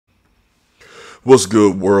What's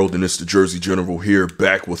good, world? And it's the Jersey General here,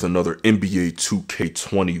 back with another NBA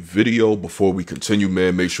 2K20 video. Before we continue,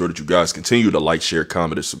 man, make sure that you guys continue to like, share,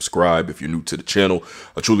 comment, and subscribe if you're new to the channel.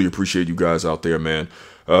 I truly appreciate you guys out there, man.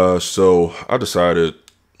 So I decided,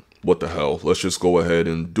 what the hell, let's just go ahead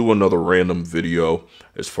and do another random video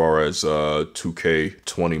as far as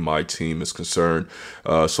 2K20 My Team is concerned.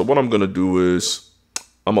 So what I'm going to do is,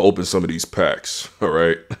 I'm going to open some of these packs, all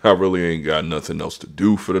right? I really ain't got nothing else to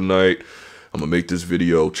do for the night. I'm going to make this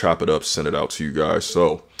video, chop it up, send it out to you guys.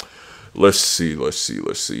 So, let's see.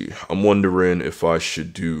 I'm wondering if I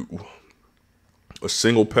should do a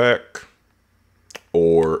single pack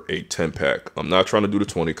or a 10 pack. I'm not trying to do the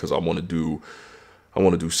 20 because I want to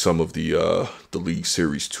do some of the League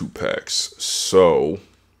Series 2 packs. So,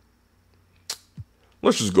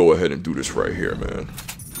 let's just go ahead and do this right here, man.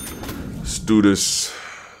 Let's do this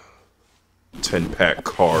 10 pack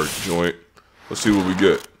card joint. Let's see what we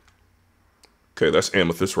get. Okay, that's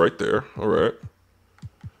Amethyst right there. All right.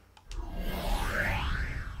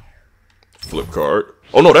 Flip card.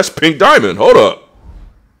 Oh, no, that's Pink Diamond. Hold up.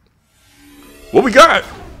 What we got?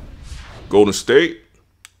 Golden State.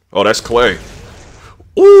 Oh, that's Klay.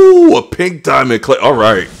 Ooh, a Pink Diamond Klay. All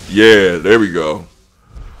right. Yeah, there we go.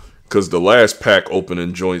 Because the last pack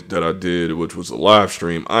opening joint that I did, which was a live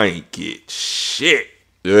stream, I ain't get shit.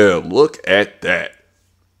 Yeah, look at that.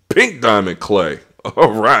 Pink Diamond Klay.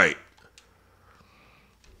 All right.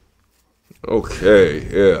 Okay,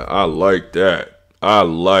 yeah, I like that. I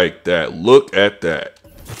like that. Look at that.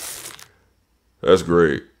 That's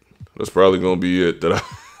great. That's probably gonna be it that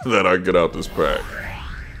I get out this pack.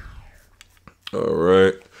 All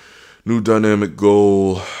right, new dynamic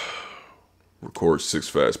goal. Record 6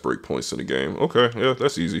 fast break points in the game. Okay, yeah,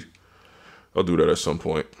 that's easy. I'll do that at some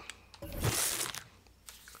point.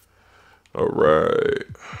 All right.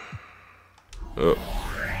 Oh,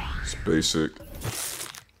 it's basic.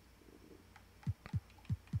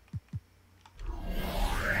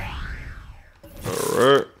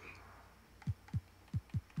 Alright.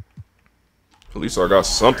 At least I got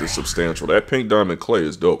something substantial. That Pink Diamond Klay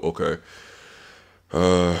is dope. Okay.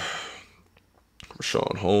 Rashawn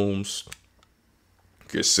Holmes.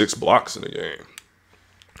 Get 6 blocks in the game.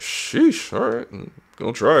 Sheesh. Alright.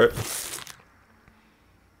 Gonna try it.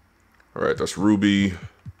 Alright, that's Ruby. Let's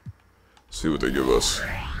see what they give us.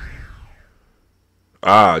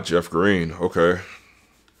 Ah, Jeff Green. Okay.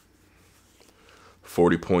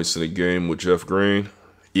 40 points in the game with Jeff Green.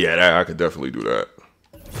 Yeah, I could definitely do that.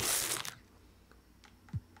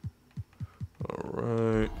 All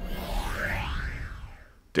right.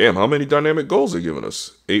 Damn, how many dynamic goals they giving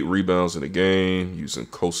us? 8 rebounds in the game using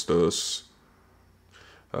Costas.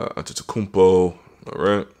 Antetokounmpo. All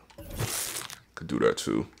right. Could do that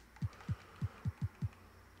too.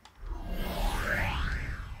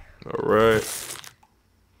 All right.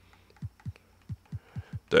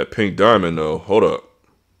 That Pink Diamond, though. Hold up.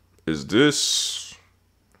 Is this...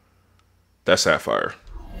 That's Sapphire.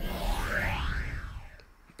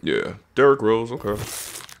 Yeah. Derrick Rose. Okay.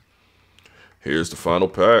 Here's the final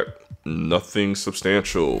pack. Nothing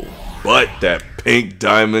substantial. But that Pink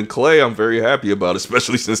Diamond Klay, I'm very happy about,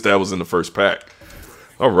 especially since that was in the first pack.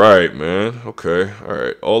 All right, man. Okay. All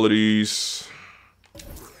right. All of these.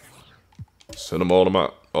 Send them all to my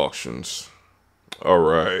auctions. All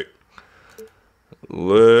right.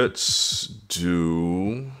 Let's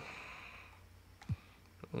do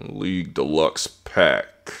League Deluxe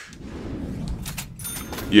pack.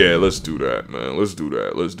 Yeah, let's do that, man. Let's do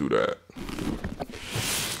that. Let's do that.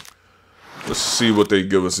 Let's see what they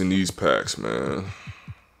give us in these packs, man.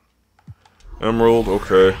 Emerald,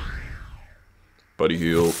 okay. Buddy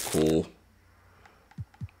Hield, cool.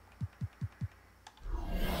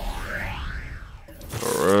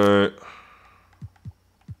 All right.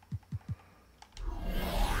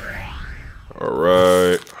 All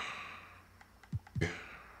right.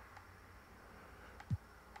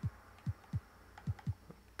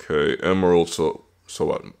 Okay, Emerald. So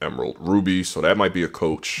what? Emerald, Ruby. So that might be a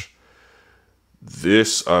coach.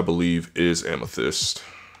 This, I believe, is Amethyst.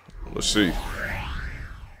 Let's see.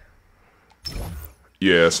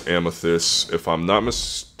 Yes, Amethyst. If I'm not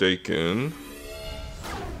mistaken.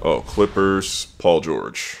 Oh, Clippers, Paul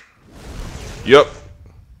George. Yep.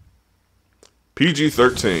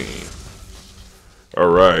 PG-13. All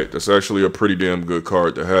right, that's actually a pretty damn good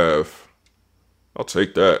card to have. I'll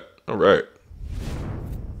take that. All right.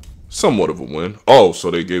 Somewhat of a win. Oh, so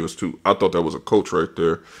they gave us 2. I thought that was a coach right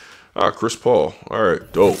there. Ah, Chris Paul. All right,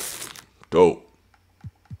 dope. Dope.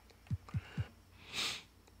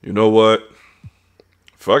 You know what?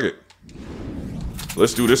 Fuck it.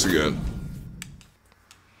 Let's do this again.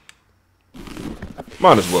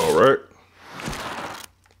 Might as well, right?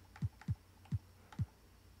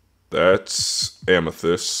 That's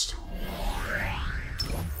Amethyst.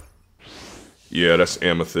 Yeah, that's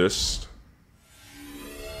Amethyst.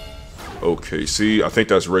 Okay, see, I think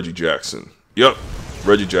that's Reggie Jackson. Yep,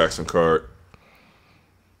 Reggie Jackson card.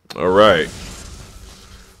 All right.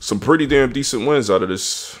 Some pretty damn decent wins out of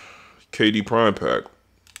this KD Prime pack.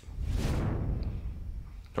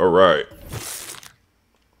 All right.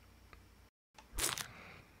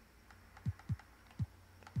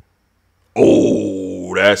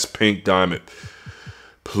 Oh, that's Pink Diamond.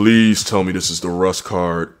 Please tell me this is the Russ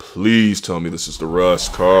card. Please tell me this is the Russ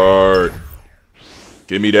card.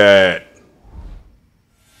 Give me that.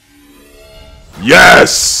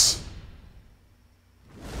 Yes!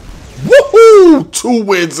 Woohoo! 2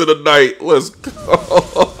 wins in a night. Let's go.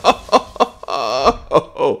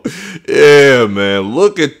 Yeah, man.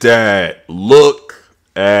 Look at that. Look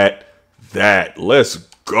at that. Let's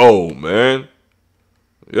go, man.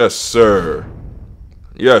 Yes, sir.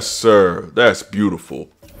 Yes, sir. That's beautiful.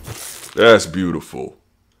 That's beautiful.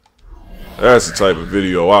 That's the type of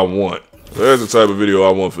video I want. That's the type of video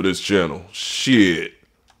I want for this channel. Shit.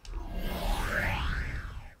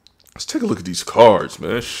 Let's take a look at these cards,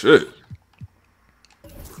 man. Shit.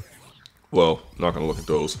 Well, not gonna look at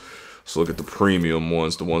those. Let's look at the premium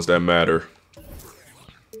ones, the ones that matter.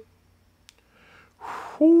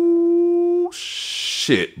 Ooh,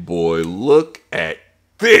 shit, boy. Look at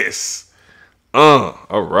this. All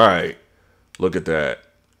right. Look at that.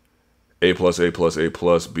 A plus, A plus, A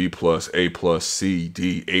plus, B plus, A plus, C,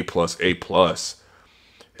 D, A plus, A plus.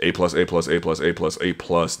 A plus, A plus, A plus, A plus, A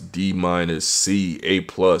plus, D minus, C, A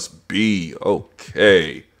plus, B.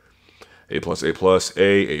 Okay. A plus, A plus,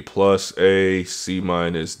 A plus, A, C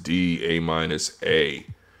minus, D, A minus, A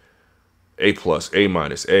plus, A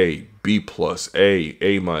minus, A, B plus,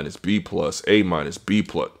 A minus, B plus, A minus, B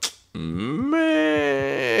plus.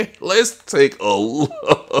 Man, let's take a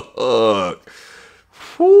look.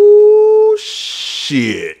 Whoo,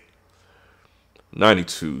 shit.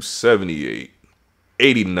 92, 78,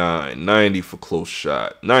 89, 90 for close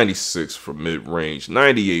shot, 96 for mid-range,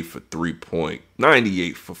 98 for three-point,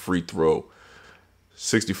 98 for free throw,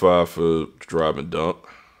 65 for drive and dunk,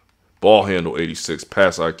 ball handle 86,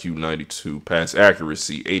 pass IQ 92, pass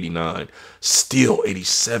accuracy 89, steal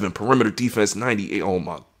 87, perimeter defense 98. Oh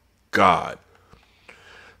my God.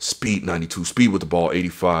 Speed 92, speed with the ball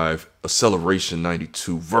 85, acceleration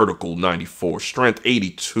 92, vertical 94, strength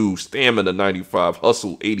 82, stamina 95,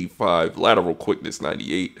 hustle 85, lateral quickness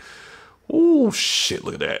 98. Ooh, shit,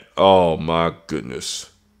 look at that. Oh my goodness.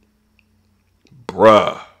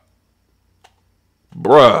 Bruh.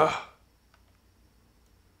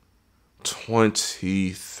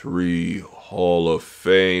 23 Hall of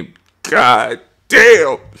Fame. God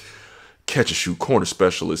damn. Catch and shoot, corner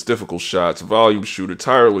specialist, difficult shots, volume shooter,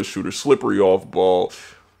 tireless shooter, slippery off ball,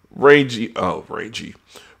 range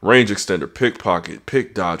extender, pickpocket,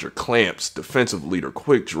 pick dodger, clamps, defensive leader,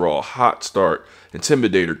 quick draw, hot start,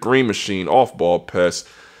 intimidator, green machine, off ball pest,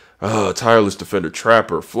 tireless defender,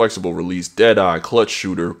 trapper, flexible release, dead eye, clutch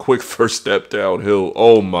shooter, quick first step downhill.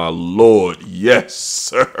 Oh my Lord, yes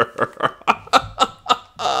sir.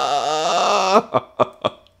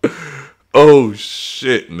 Oh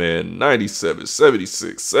shit, man. 97,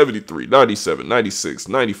 76, 73, 97, 96,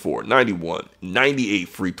 94, 91, 98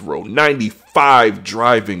 free throw, 95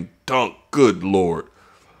 driving dunk. Good Lord.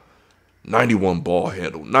 91 ball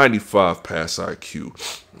handle, 95 pass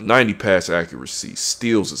IQ, 90 pass accuracy,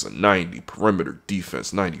 steals is a 90, perimeter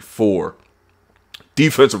defense 94.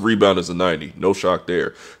 Defensive rebound is a 90. No shock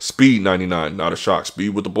there. Speed 99. Not a shock.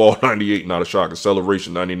 Speed with the ball 98. Not a shock.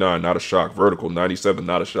 Acceleration 99. Not a shock. Vertical 97.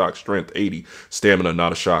 Not a shock. Strength 80. Stamina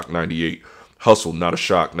not a shock. 98. Hustle not a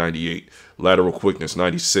shock. 98. Lateral quickness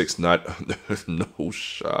 96. Not no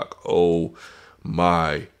shock. Oh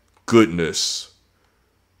my goodness.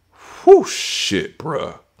 Whew, shit,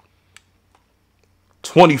 bruh.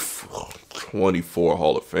 24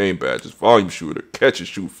 Hall of Fame badges, volume shooter, catch and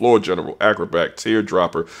shoot, floor general, acrobat,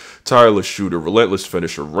 teardropper, tireless shooter, relentless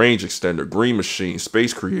finisher, range extender, green machine,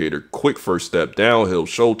 space creator, quick first step, downhill,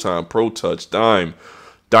 showtime, pro touch,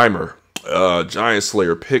 dimer, giant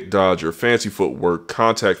slayer, pick dodger, fancy footwork,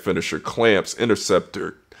 contact finisher, clamps,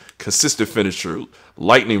 interceptor, consistent finisher,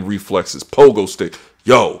 lightning reflexes, pogo stick.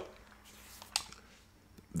 Yo.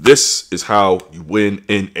 This is how you win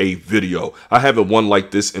in a video. I haven't won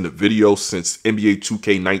like this in a video since NBA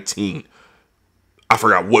 2K19. I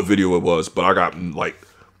forgot what video it was, but I got like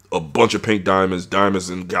a bunch of pink diamonds,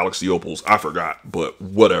 and galaxy opals. I forgot, but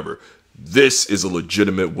whatever. This is a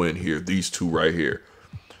legitimate win here. These two right here.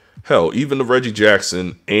 Hell, even the Reggie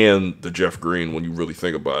Jackson and the Jeff Green when you really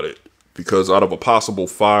think about it. Because out of a possible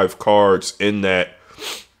 5 cards in that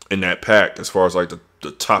in that pack, as far as like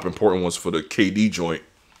the top important ones for the KD joint.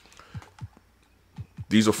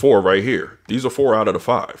 These are 4 right here. These are 4 out of the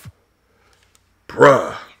 5.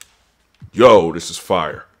 Bruh. Yo, this is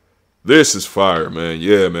fire. This is fire, man.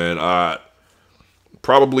 Yeah, man.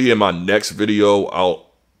 Probably in my next video,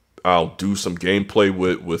 I'll do some gameplay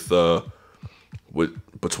with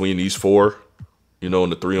between these 4, you know, in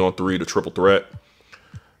the 3-on-3, the triple threat.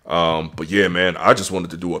 But yeah, man, I just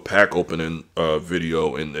wanted to do a pack opening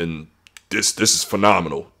video, and this is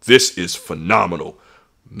phenomenal. This is phenomenal,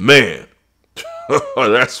 man.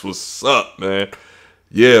 That's what's up, man.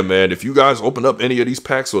 Yeah, man, if you guys open up any of these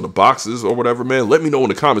packs or the boxes or whatever, man, let me know in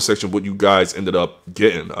the comment section what you guys ended up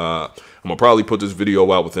getting. I'm gonna probably put this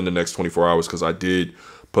video out within the next 24 hours because I did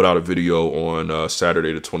put out a video on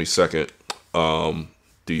Saturday the 22nd.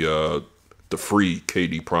 The free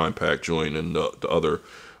KD Prime pack join, and the other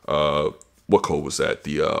what code was that?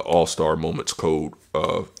 The All-Star Moments code,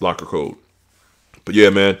 locker code. But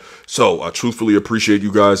yeah, man, so I truthfully appreciate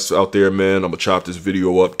you guys out there, man. I'm gonna chop this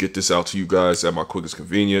video up, get this out to you guys at my quickest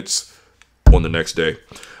convenience on the next day.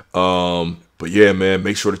 But yeah, man,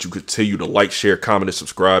 make sure that you continue to like, share, comment, and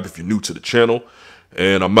subscribe if you're new to the channel.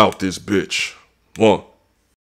 And I'm out this bitch. 1.